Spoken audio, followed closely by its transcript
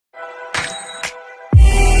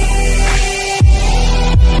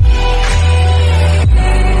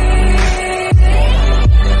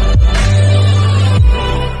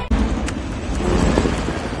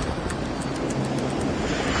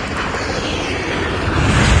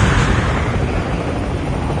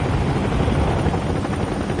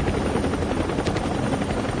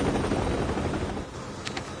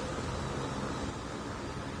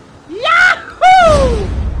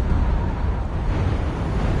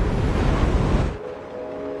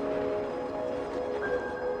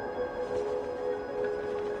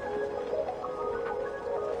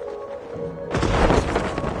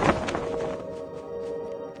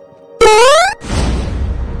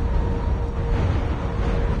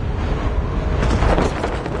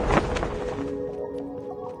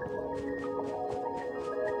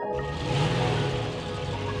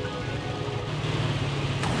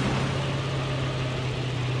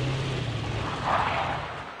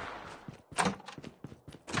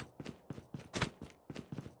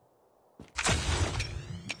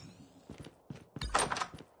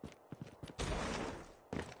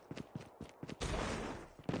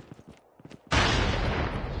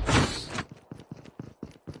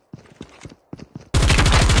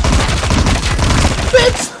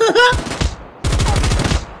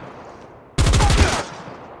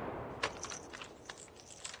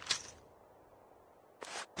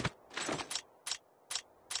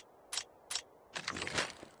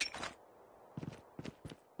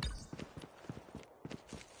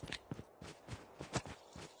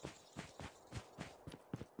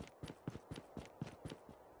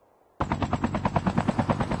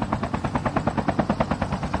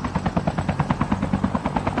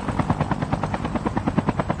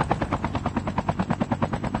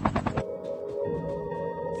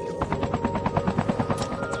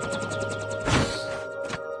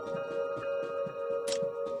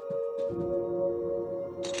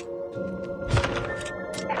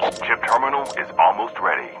Terminal is almost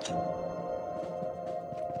ready.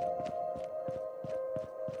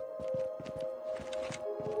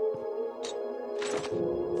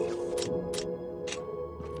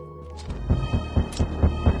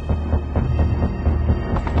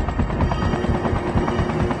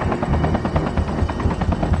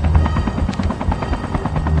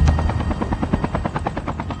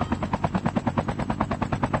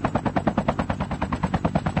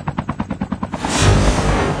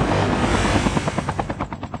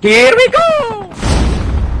 Here we go!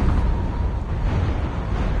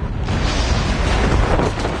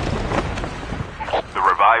 The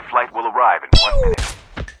revived flight will arrive in 1 minute.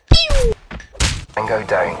 And go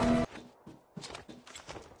down.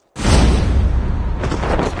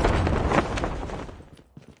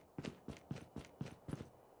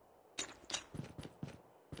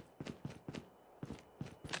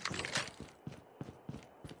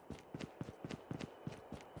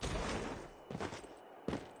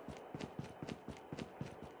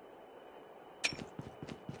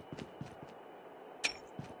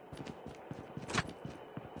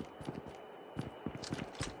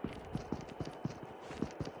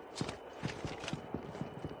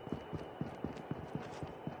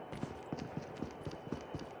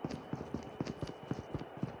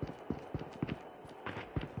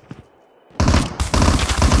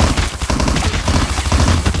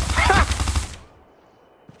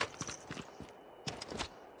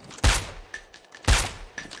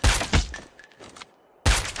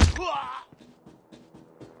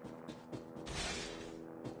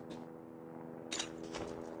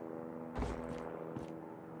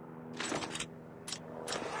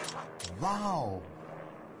 Wow.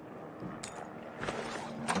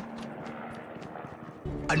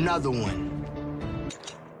 Another one.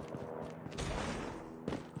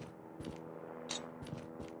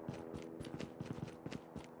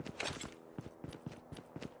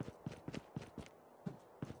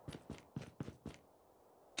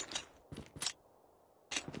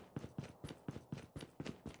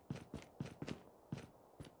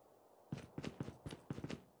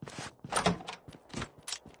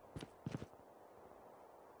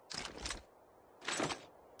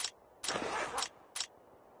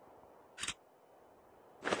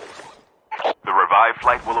 The revived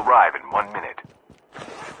flight will arrive in 1 minute.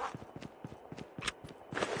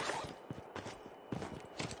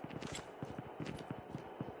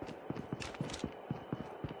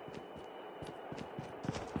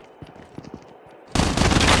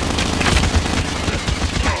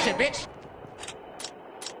 Shit, bitch!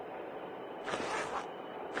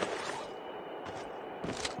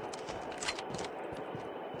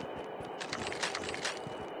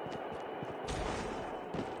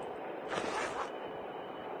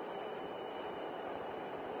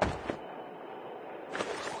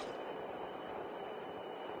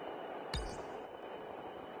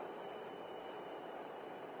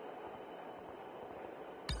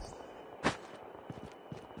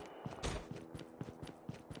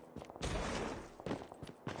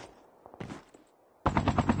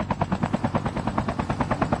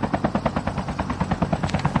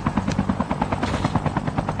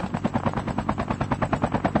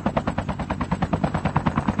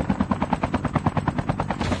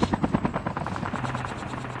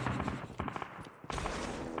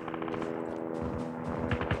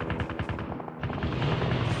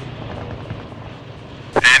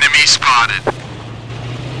 Enemy spotted.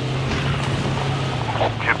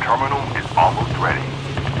 Chip terminal is almost ready.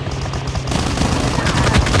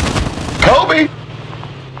 Kobe!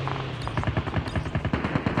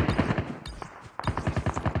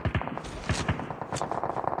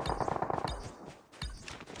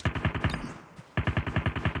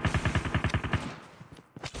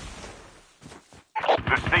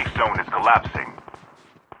 The safe zone is collapsing.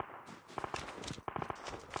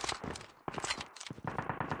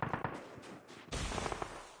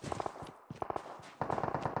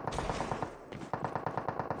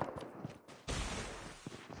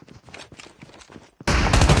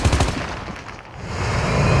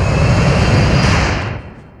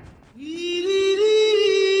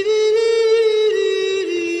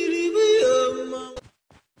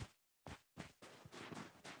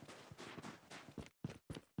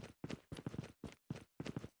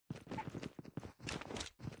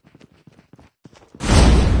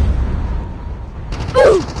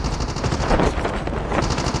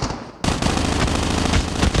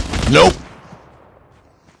 Nope.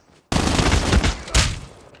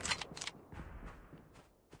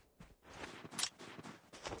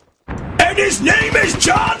 And his name is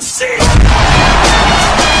John C.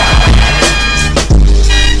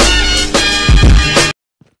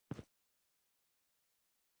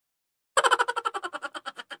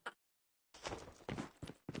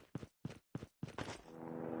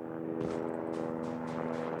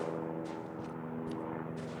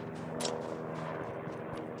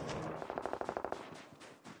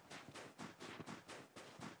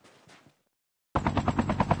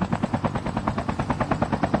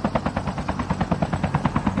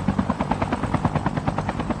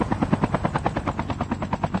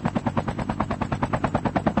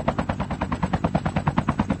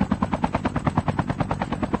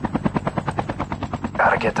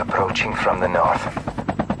 Target approaching from the north.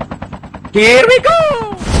 Here we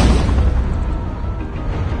go!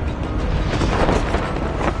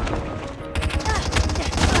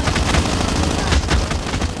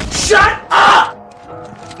 Shut up!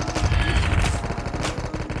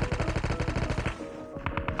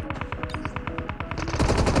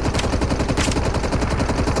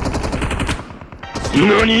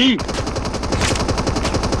 NANI?!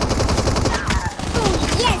 Oh,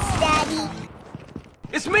 yes, Daddy.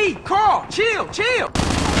 It's me, Carl. Chill, chill.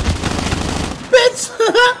 Bitch!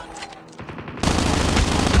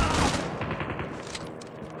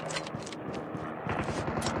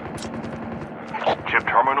 Chip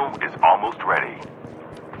terminal is almost ready.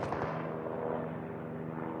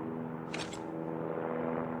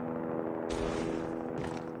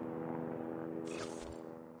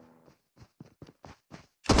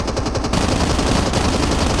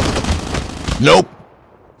 Nope.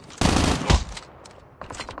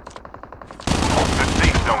 The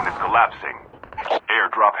safe zone is collapsing.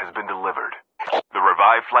 Airdrop has been delivered. The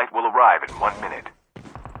revived flight will arrive in 1 minute.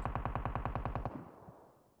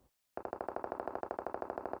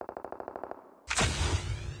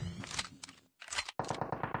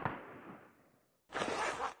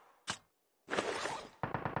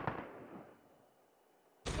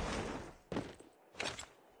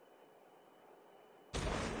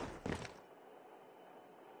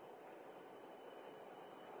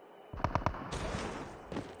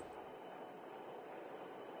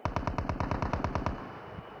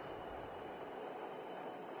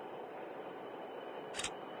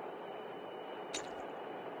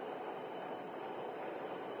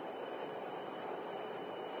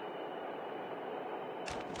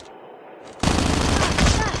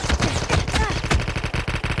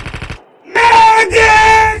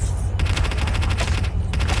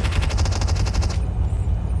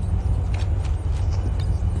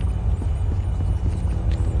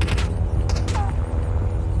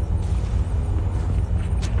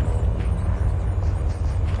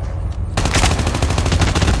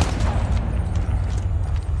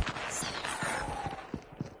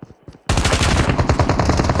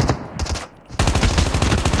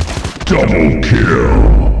 Double kill.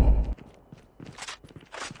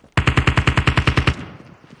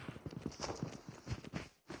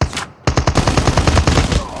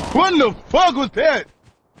 What the fuck was that?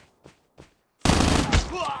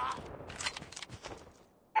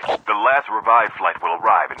 The last revived flight will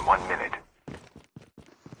arrive in 1 minute.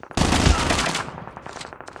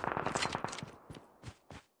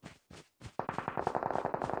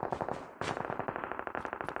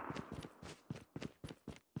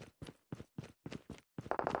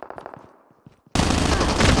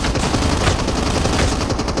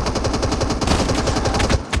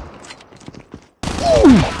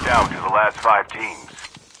 Down to the last 5 teams.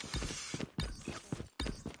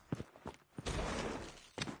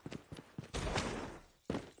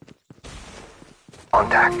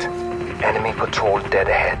 Contact. Enemy patrol dead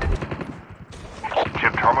ahead.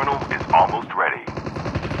 Chip terminal is almost ready.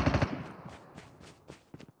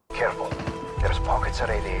 Careful. There's pockets of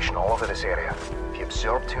radiation all over this area. If you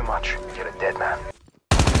absorb too much, you're a dead man.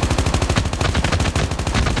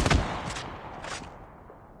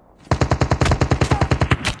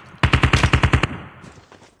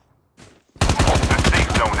 The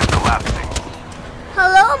safe zone is collapsing.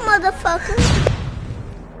 Hello, motherfucker.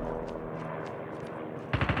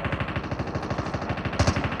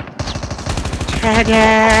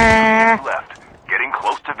 Left. Getting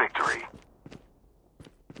close to victory.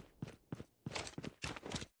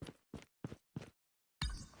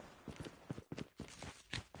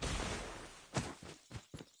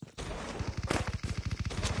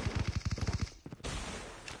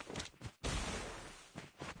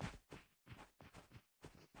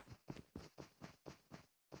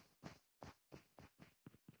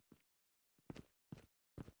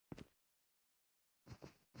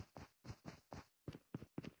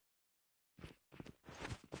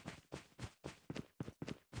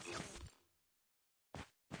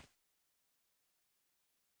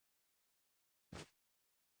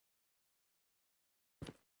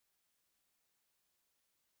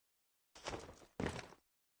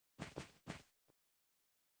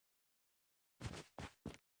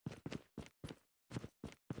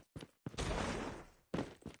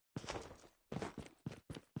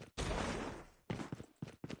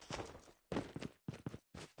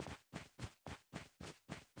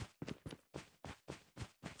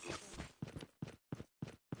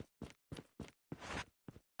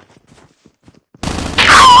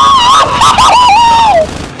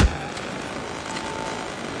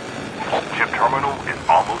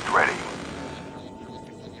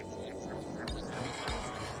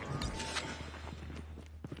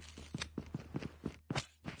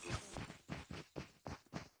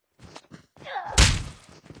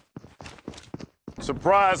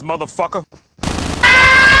 Surprise, motherfucker.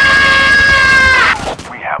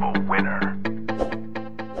 We have a winner.